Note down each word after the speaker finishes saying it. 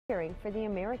Hearing for the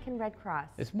American Red Cross.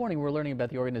 This morning we're learning about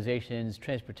the organization's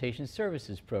Transportation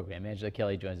Services Program. Angela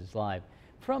Kelly joins us live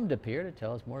from De Pere to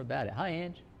tell us more about it. Hi,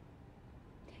 Ange.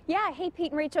 Yeah, hey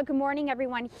Pete and Rachel, good morning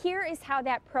everyone. Here is how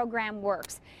that program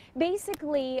works.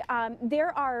 Basically,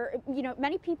 there are,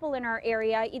 many people in our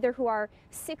area either who are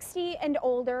 60 and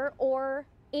older or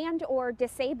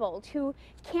disabled who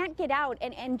can't get out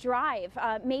and drive.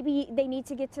 Maybe they need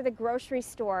to get to the grocery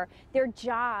store, their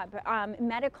job,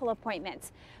 medical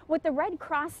appointments. What the Red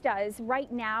Cross does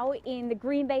right now in the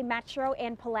Green Bay Metro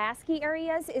and Pulaski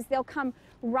areas is they'll come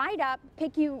right up,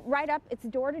 pick you right up, it's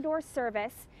door-to-door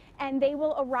service, and they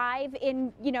will arrive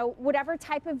in, whatever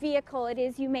type of vehicle it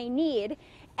is you may need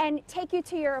and take you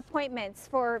to your appointments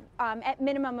for at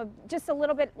minimum of just a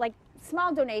little bit, like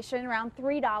small donation, around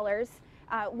 $3.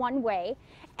 One way,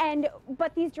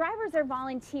 but these drivers are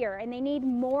volunteer and they need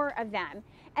more of them.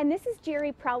 And this is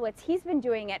Jerry Prelwitz. He's been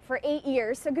doing it for 8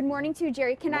 years. So good morning to you,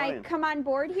 Jerry. Can I come on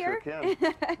board here? Sure can.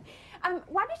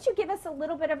 Why don't you give us a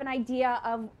little bit of an idea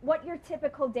of what your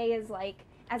typical day is like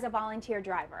as a volunteer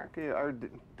driver? Okay, our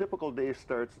typical day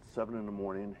starts at 7 in the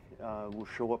morning. We'll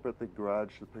show up at the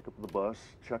garage to pick up the bus,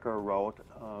 check our route,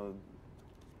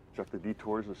 check the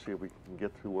detours to see if we can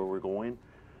get to where we're going.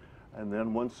 And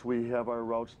then once we have our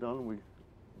routes done, we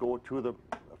go to the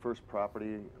first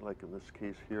property, like in this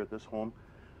case here at this home,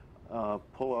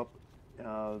 pull up,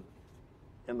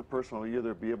 and the person will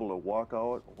either be able to walk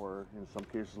out, or in some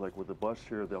cases, like with the bus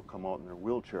here, they'll come out in their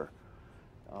wheelchair.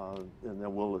 And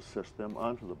then we'll assist them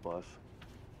onto the bus,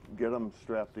 get them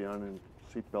strapped in and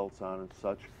seat belts on and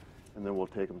such, and then we'll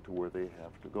take them to where they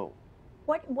have to go.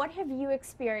 What have you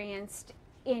experienced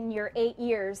in your 8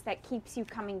 years that keeps you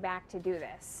coming back to do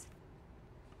this?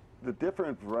 The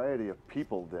different variety of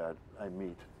people that I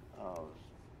meet.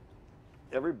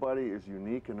 Everybody is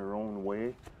unique in their own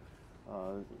way.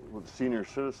 With senior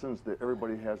citizens,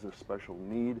 everybody has a special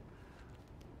need.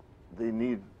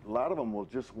 A lot of them will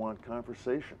just want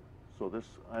conversation. So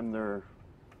I'm their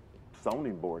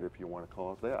sounding board, if you want to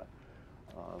call it that.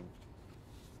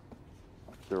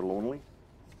 They're lonely.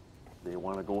 They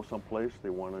want to go someplace. They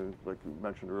want to, like you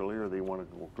mentioned earlier, they want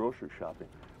to go grocery shopping.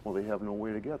 Well, they have no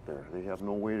way to get there. They have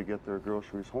no way to get their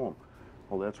groceries home.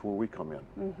 Well, that's where we come in.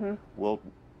 Mm-hmm. We'll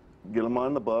get them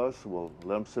on the bus. We'll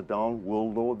let them sit down.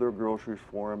 We'll load their groceries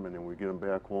for them, and then we get them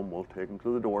back home. We'll take them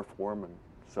to the door for them and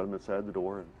set them inside the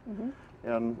door.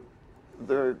 And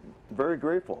they're very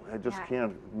grateful. I just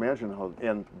can't imagine how,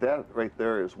 and that right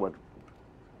there is what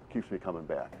keeps me coming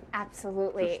back.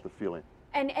 Absolutely. Just the feeling.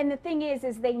 And the thing is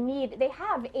they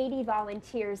have 80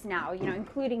 volunteers now,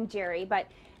 including Jerry, but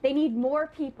they need more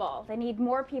people. They need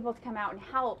more people to come out and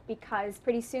help, because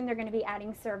pretty soon they're going to be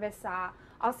adding service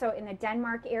also in the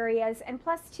Denmark areas. And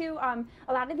plus too, a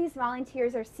lot of these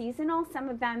volunteers are seasonal. Some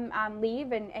of them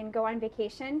leave and go on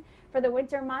vacation for the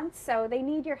winter months, so they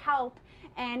need your help.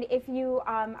 And if you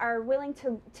are willing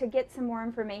to get some more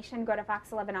information, go to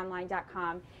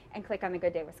fox11online.com and click on the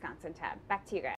Good Day Wisconsin tab. Back to you guys.